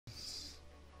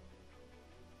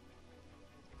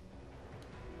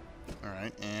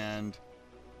Alright, and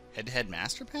head-to-head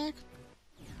master pack?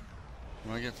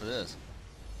 What do I get for this?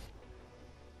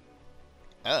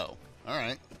 Oh,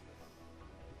 alright.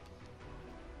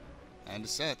 And the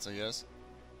sets, I guess.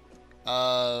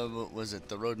 What was it?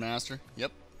 The Roadmaster?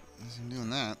 Yep. I'm doing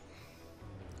that.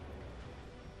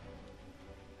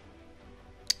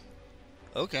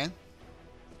 Okay. I'm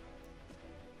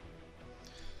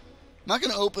not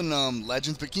gonna open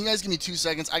Legends, but can you guys give me 2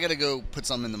 seconds? I gotta go put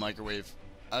something in the microwave.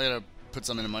 I gotta put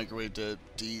something in the microwave to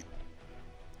eat.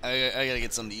 I gotta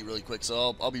get something to eat really quick,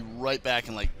 so I'll be right back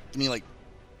in like, give me like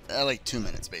 2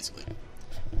 minutes basically.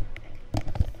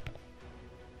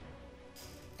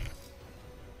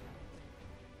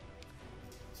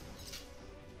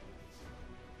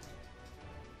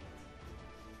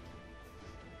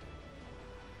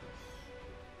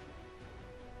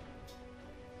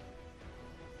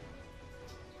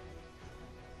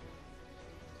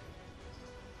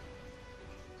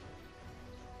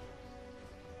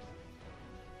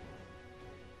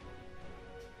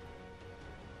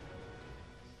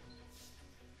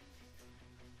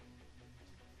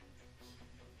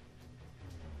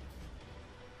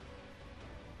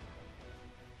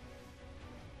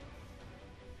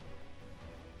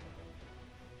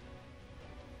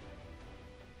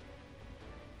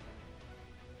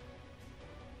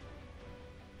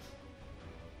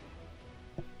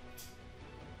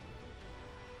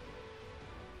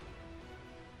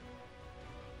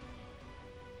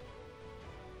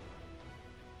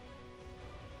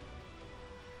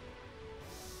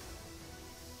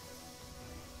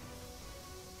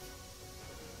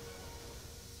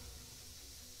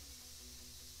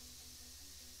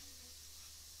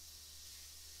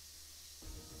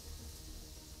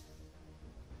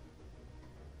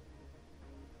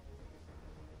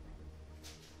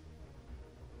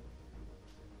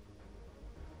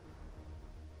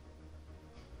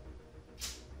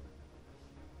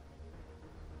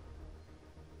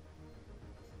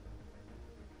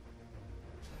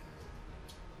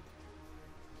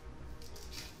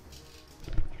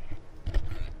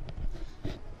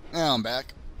 Now I'm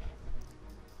back.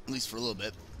 At least for a little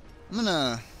bit. I'm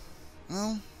gonna...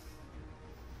 Well...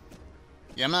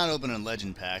 Yeah, I'm not opening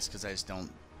legend packs because I don't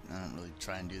really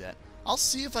try and do that. I'll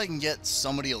see if I can get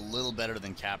somebody a little better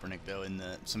than Kaepernick, though, in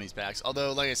some of these packs.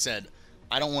 Although, like I said,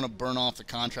 I don't want to burn off the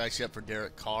contracts yet for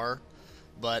Derek Carr.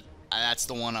 But that's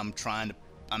the one I'm trying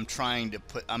to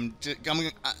put... I'm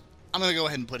gonna go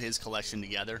ahead and put his collection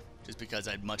together. Just because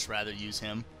I'd much rather use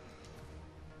him.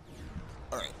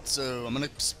 Alright, so I'm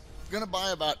gonna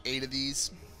buy about 8 of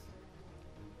these.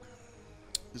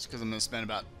 Just because I'm gonna spend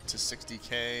about to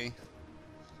 60k.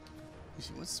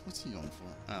 What's he going for?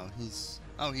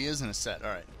 Oh, he is in a set.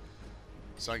 Alright.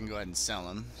 So I can go ahead and sell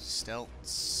him.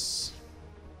 Stelz.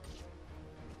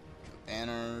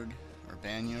 Bannard. Or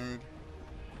Banyard.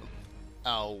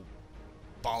 Oh.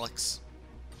 Bollocks.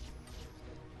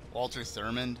 Walter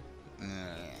Thurmond.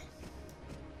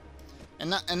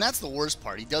 And that's the worst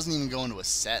part. He doesn't even go into a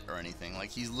set or anything.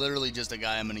 Like, he's literally just a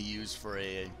guy I'm going to use for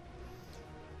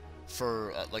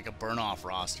like a burn-off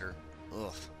roster.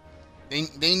 Ugh.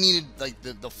 They needed, like,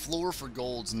 the floor for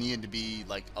golds needed to be,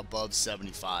 like, above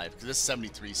 75. Because this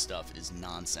 73 stuff is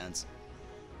nonsense.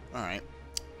 Alright.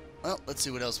 Well, let's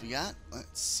see what else we got.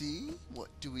 Let's see. What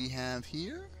do we have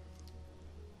here?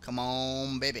 Come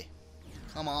on, baby.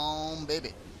 Come on,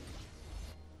 baby.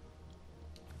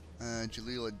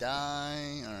 Jaleel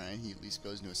Adai. Alright, he at least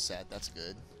goes into a set. That's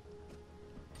good.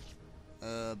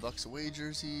 Bucks away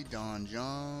jersey. Don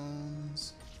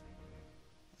Jones.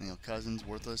 Neil Cousins,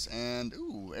 worthless. And,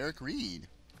 ooh, Eric Reed.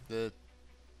 The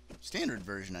standard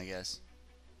version, I guess.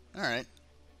 Alright.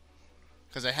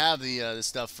 Because I have the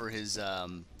stuff for his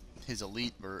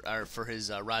elite, or for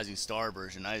his Rising Star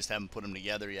version. I just haven't put them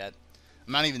together yet.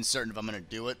 I'm not even certain if I'm going to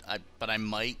do it, but I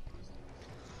might.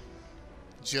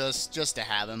 Just to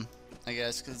have him, I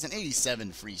guess, because it's an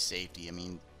 87 free safety. I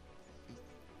mean,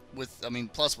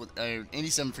 plus with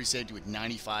 87 free safety with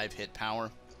 95 hit power.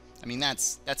 I mean,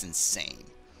 that's insane.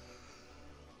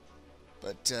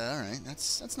 But all right,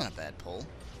 that's not a bad pull.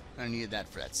 I needed that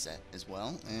for that set as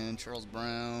well. And Charles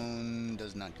Brown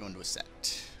does not go into a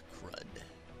set. Crud.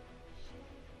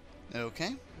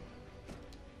 Okay.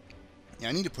 Yeah,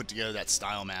 I need to put together that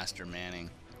Style Master Manning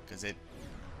because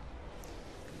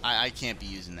I can't be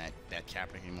using that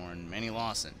Kaepernick anymore. And Manny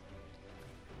Lawson.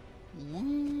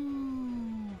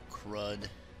 Woo, crud.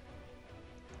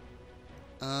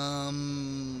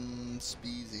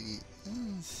 Speezy.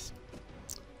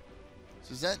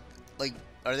 So is that, like,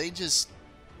 are they just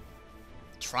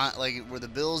trying, like, were the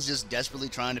Bills just desperately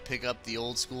trying to pick up the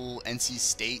old school NC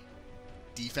State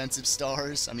defensive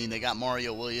stars. I mean, they got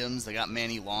Mario Williams, they got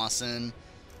Manny Lawson.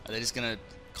 Are they just gonna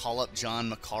call up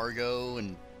John McCargo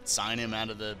and sign him out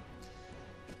of the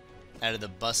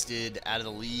busted, out of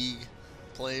the league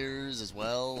players as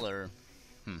well, or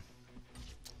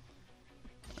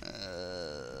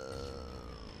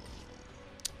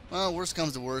well, worst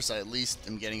comes to worst, I at least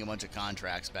am getting a bunch of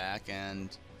contracts back and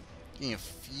getting a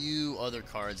few other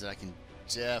cards that I can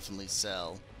definitely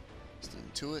sell.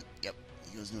 Student to it. Yep,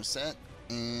 he goes into a set.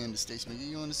 And does Stacy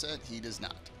McGee go into a set? He does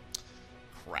not.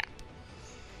 Crap.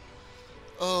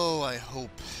 Oh, I hope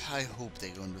they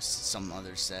go into some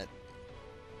other set.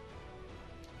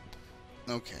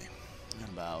 Okay, got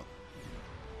about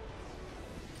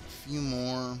a few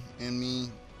more in me.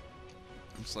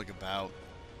 Looks like about.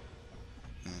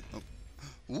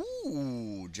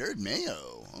 Ooh, Jared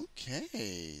Mayo.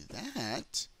 Okay,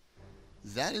 that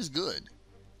is good.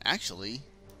 Actually,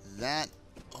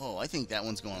 oh, I think that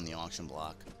one's going on the auction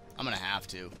block. I'm gonna have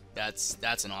to.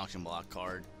 That's an auction block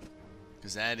card,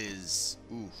 because that is,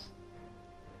 oof.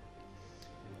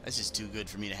 That's just too good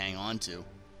for me to hang on to.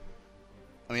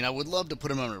 I mean, I would love to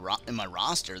put him in my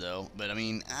roster though, but I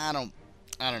mean, I don't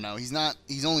know. He's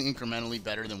only incrementally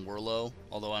better than Werlo,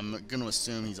 although I'm going to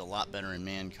assume he's a lot better in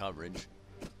man coverage.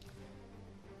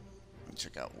 Let me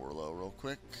check out Werlo real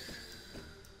quick.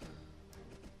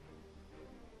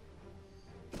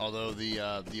 Although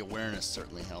the awareness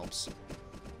certainly helps.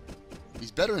 If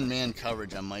he's better in man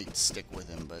coverage, I might stick with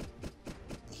him, but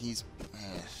he's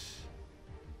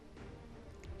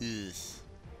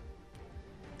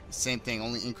same thing,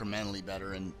 only incrementally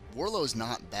better, and Werlo's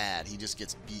not bad. He just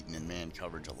gets beaten in man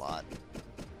coverage a lot.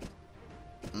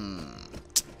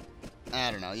 I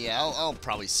don't know. Yeah, I'll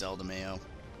probably sell the Mayo,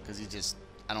 because he just,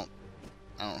 I don't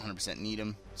 100% need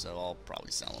him, so I'll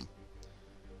probably sell him.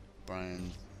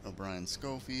 O'Brien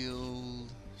Schofield,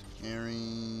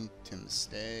 Mary, Tim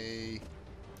Stay.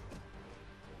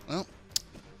 Well,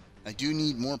 I do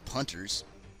need more punters,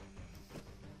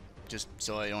 just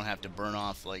so I don't have to burn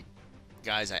off like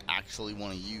guys I actually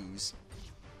want to use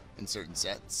in certain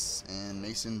sets. And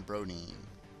Mason Brodeen.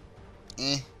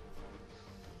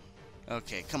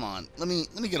 Okay, come on. Let me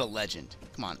get a legend.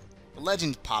 Come on. The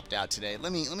legend popped out today.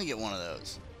 Let me get one of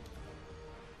those.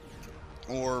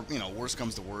 Or, you know, worst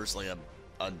comes to worst, like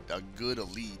a good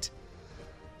elite.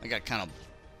 I got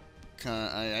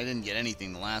I didn't get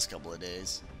anything the last couple of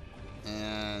days.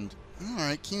 And all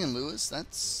right, Keenan Lewis,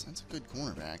 that's a good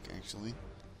cornerback actually.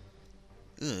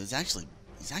 He's actually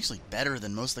better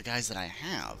than most of the guys that I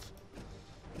have.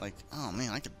 Like, oh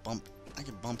man, I could bump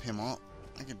him up.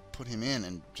 I could put him in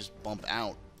and just bump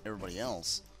out everybody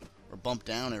else, or bump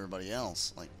down everybody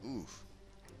else. Like, oof,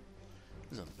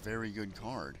 this is a very good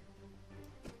card.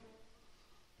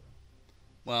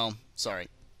 Well, sorry.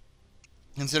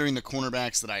 Considering the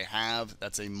cornerbacks that I have,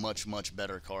 that's a much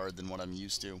better card than what I'm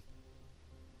used to.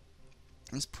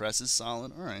 This press is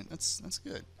solid. All right, that's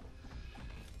good.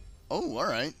 Oh, all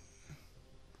right.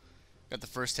 Got the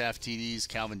first half TDs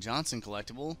Calvin Johnson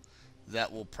collectible.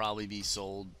 That will probably be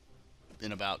sold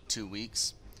in about 2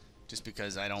 weeks, just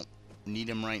because I don't need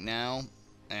him right now,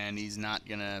 and he's not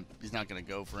gonna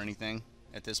go for anything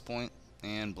at this point.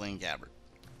 And Blaine Gabbert.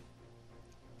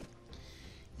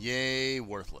 Yay,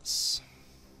 worthless.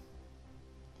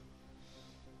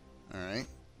 All right.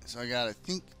 So I got, I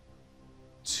think,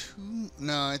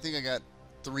 I think I got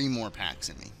 3 more packs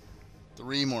in me.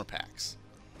 3 more packs.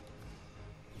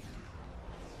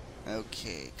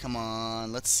 Okay, come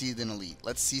on. Let's see the elite.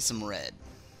 Let's see some red.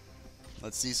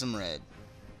 Let's see some red.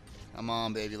 Come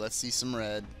on, baby. Let's see some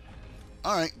red.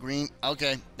 All right, green.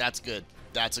 Okay, that's good.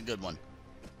 That's a good one.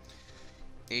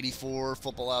 84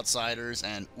 Football Outsiders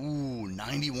and, ooh,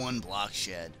 91 Block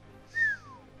Shed.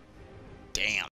 Damn.